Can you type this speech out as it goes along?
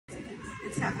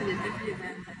happen at every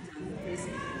event that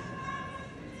basically.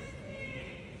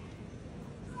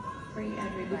 Free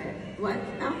everybody. What?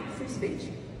 Oh, free speech.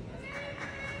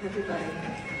 Everybody.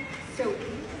 So,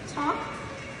 talk.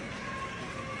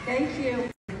 Thank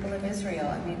you. People of Israel,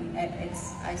 I mean,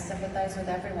 I sympathize with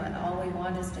everyone. All we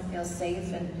want is to feel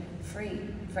safe and free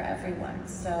for everyone.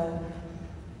 So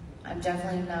I'm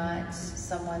definitely not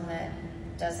someone that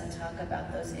doesn't talk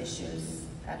about those issues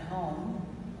at home.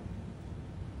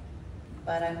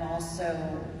 But I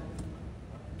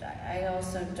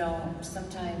also don't,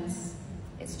 sometimes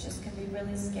it's just can be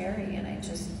really scary, and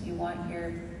you want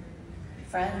your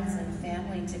friends and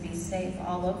family to be safe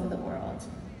all over the world.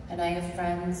 And I have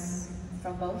friends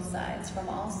from both sides, from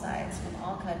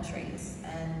all countries.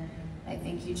 And I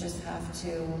think you just have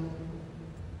to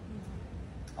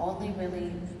only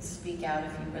really speak out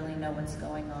if you really know what's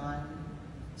going on.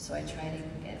 So I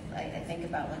think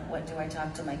about, like, what do I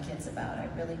talk to my kids about? I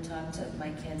really talk to my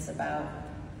kids about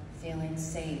feeling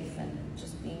safe and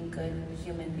just being good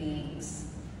human beings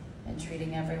and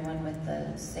treating everyone with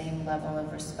the same level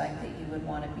of respect that you would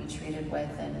want to be treated with.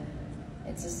 And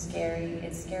it's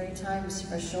scary times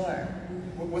for sure.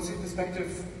 What's your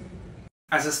perspective?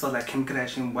 I just felt like Kim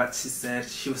Kardashian, what she said,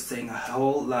 she was saying a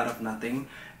whole lot of nothing.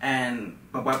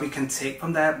 But what we can take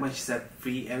from that, when she said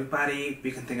free everybody,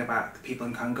 we can think about the people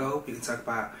in Congo, we can talk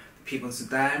about the people in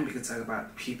Sudan, we can talk about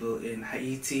the people in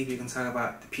Haiti, we can talk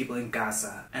about the people in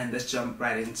Gaza. And let's jump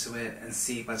right into it and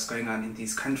see what's going on in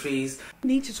these countries. We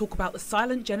need to talk about the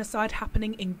silent genocide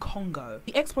happening in Congo.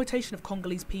 The exploitation of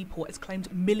Congolese people has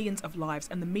claimed millions of lives,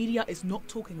 and the media is not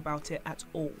talking about it at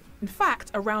all. In fact,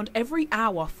 around every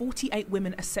hour, 48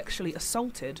 women are sexually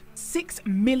assaulted. 6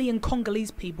 million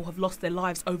Congolese people have lost their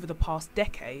lives over the past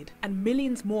decade, and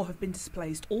millions more have been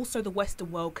displaced. Also, the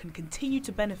Western world can continue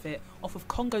to benefit off of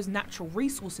Congo's natural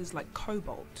resources like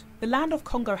cobalt. The land of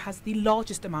Congo has the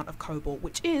largest amount of cobalt,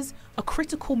 which is a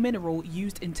critical mineral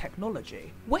used in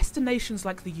technology. Western nations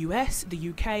like the US, the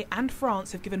UK and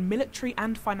France have given military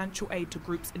and financial aid to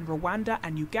groups in Rwanda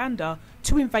and Uganda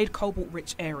to invade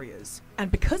cobalt-rich areas.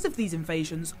 And because of these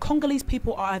invasions, Congolese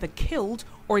people are either killed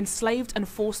or enslaved and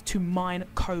forced to mine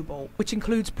cobalt, which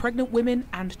includes pregnant women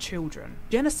and children.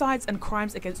 Genocides and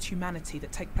crimes against humanity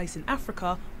that take place in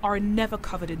Africa are never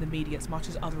covered in the media as much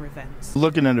as other events.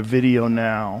 Looking at a video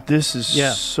now, this is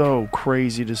so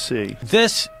crazy to see.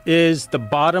 This is the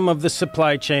bottom of the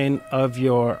supply chain of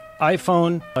your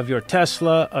iPhone, of your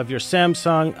Tesla, of your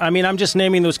Samsung. I mean, I'm just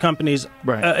naming those companies.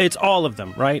 Right. It's all of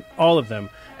them, right? All of them.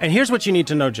 And here's what you need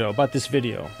to know, Joe, about this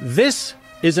video. This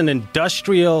is an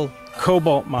industrial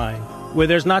cobalt mine where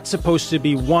there's not supposed to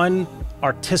be one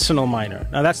artisanal miner.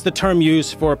 Now, that's the term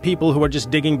used for people who are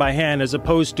just digging by hand as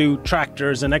opposed to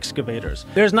tractors and excavators.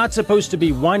 There's not supposed to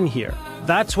be one here.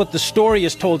 That's what the story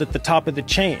is told at the top of the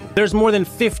chain. There's more than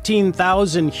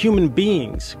 15,000 human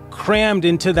beings crammed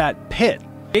into that pit,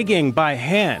 digging by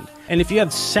hand. And if you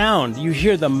have sound, you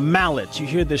hear the mallets, you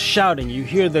hear the shouting, you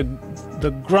hear the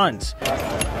grunts.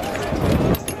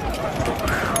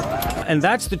 And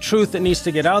that's the truth that needs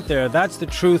to get out there. That's the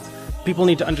truth people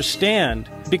need to understand,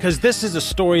 because this is a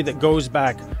story that goes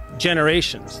back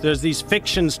generations. There's these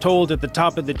fictions told at the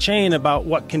top of the chain about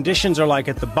what conditions are like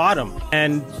at the bottom.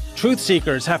 And truth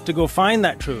seekers have to go find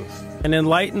that truth and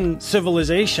enlighten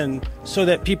civilization so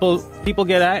that people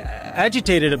get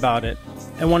agitated about it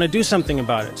and want to do something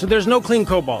about it. So there's no clean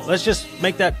cobalt. Let's just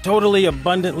make that totally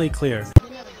abundantly clear.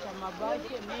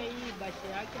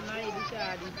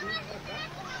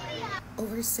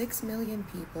 Over 6 million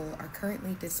people are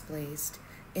currently displaced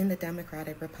in the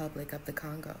Democratic Republic of the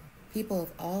Congo. People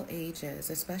of all ages,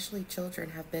 especially children,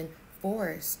 have been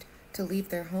forced to leave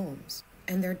their homes,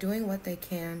 and they're doing what they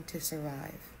can to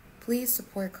survive. Please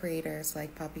support creators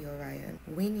like Papi Orion.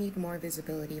 We need more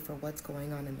visibility for what's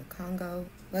going on in the Congo.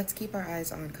 Let's keep our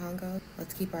eyes on Congo.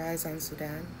 Let's keep our eyes on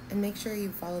Sudan. And make sure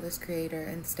you follow this creator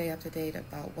and stay up to date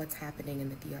about what's happening in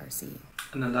the DRC.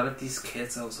 And a lot of these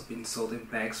kids are also being sold in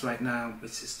bags right now,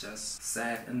 which is just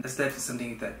sad. And that's definitely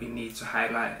something that we need to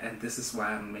highlight, and this is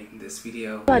why I'm making this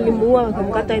video.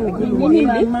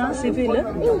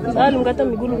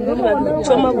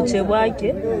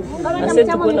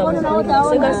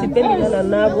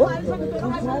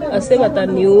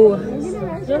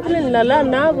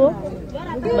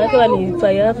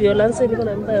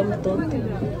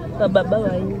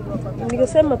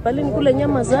 Nikasema pale nikule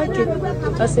nyama zake,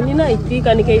 basi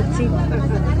ninaitika nikaitika.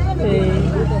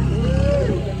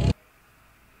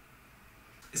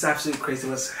 It's absolutely crazy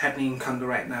what's happening in Congo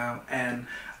right now, and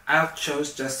I've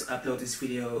chose just to upload these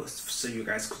videos so you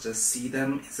guys could just see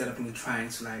them instead of me trying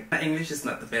to like, my English is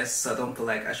not the best, so I don't feel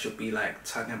like I should be like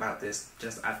talking about this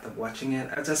just after watching it.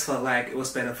 I just felt like it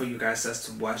was better for you guys just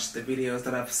to watch the videos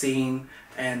that I've seen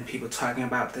and people talking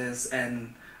about this,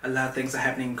 and a lot of things are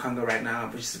happening in Congo right now,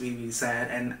 which is really, really sad,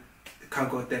 and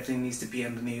Congo definitely needs to be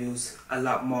on the news a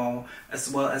lot more, as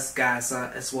well as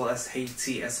Gaza, as well as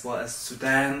Haiti, as well as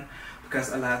Sudan,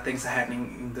 because a lot of things are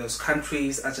happening in those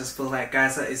countries. I just feel like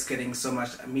Gaza is getting so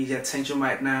much media attention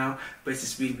right now, which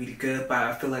is really, really good, but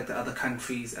I feel like the other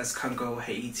countries as Congo,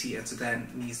 Haiti, and Sudan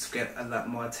needs to get a lot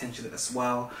more attention as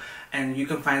well. And you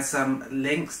can find some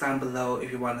links down below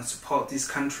if you want to support these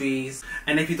countries.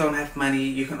 And if you don't have money,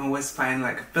 you can always find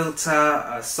like a filter,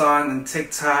 a song on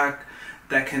TikTok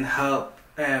that can help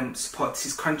support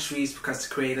these countries, because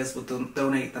the creators will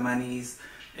donate the monies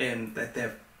that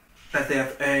they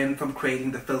have earned from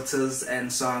creating the filters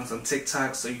and songs on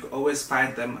TikTok. So you can always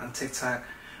find them on TikTok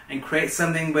and create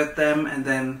something with them and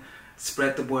then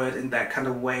spread the word in that kind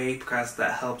of way, because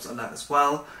that helps a lot as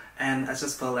well. And I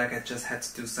just felt like I just had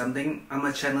to do something on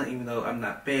my channel, even though I'm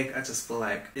not big. I just feel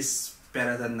like it's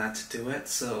better than not to do it.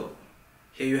 So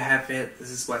here you have it.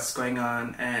 This is what's going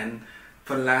on. And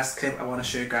for the last clip, I want to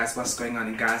show you guys what's going on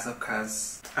in Gaza,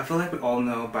 because I feel like we all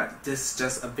know, but this is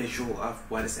just a visual of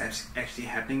what is actually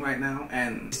happening right now,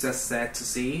 and it's just sad to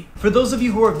see. For those of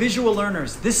you who are visual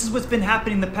learners, this is what's been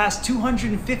happening the past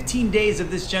 215 days of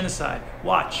this genocide.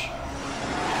 Watch.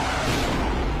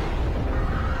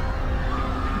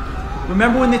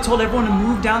 Remember when they told everyone to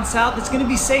move down south? It's going to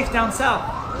be safe down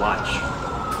south. Watch.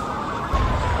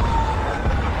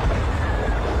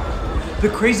 The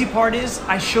crazy part is,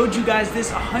 I showed you guys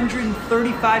this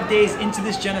 135 days into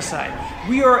this genocide.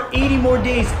 We are 80 more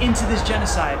days into this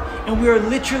genocide, and we are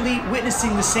literally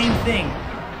witnessing the same thing.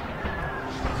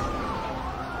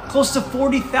 Close to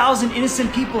 40,000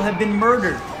 innocent people have been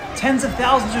murdered. Tens of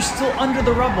thousands are still under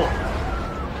the rubble.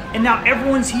 And now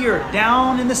everyone's here,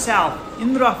 down in the south, in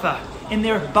Rafah, and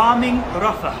they're bombing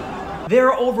Rafah. There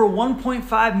are over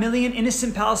 1.5 million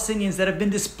innocent Palestinians that have been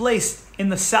displaced in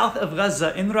the south of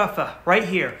Gaza, in Rafah, right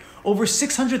here. Over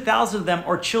 600,000 of them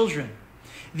are children.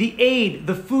 The aid,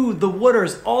 the food, the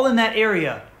waters, all in that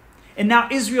area. And now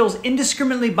Israel's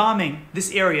indiscriminately bombing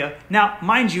this area. Now,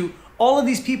 mind you, all of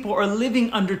these people are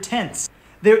living under tents.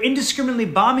 They're indiscriminately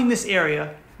bombing this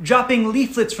area, dropping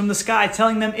leaflets from the sky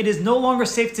telling them it is no longer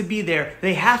safe to be there.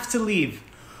 They have to leave.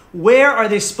 Where are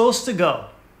they supposed to go?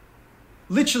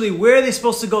 Literally, where are they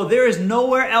supposed to go? There is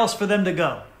nowhere else for them to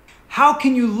go. How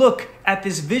can you look at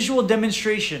this visual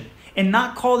demonstration and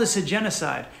not call this a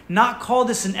genocide, not call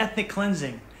this an ethnic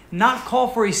cleansing, not call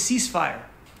for a ceasefire?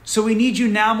 So we need you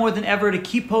now more than ever to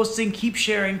keep posting, keep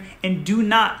sharing, and do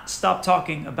not stop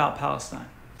talking about Palestine.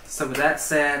 So with that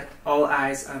said, all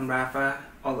eyes on Rafah,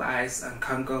 all eyes on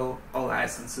Congo, all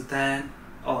eyes on Sudan,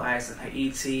 all eyes on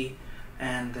Haiti,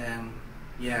 and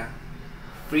yeah,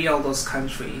 free all those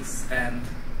countries. And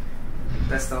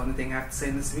that's the only thing I have to say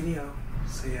in this video.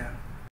 So yeah.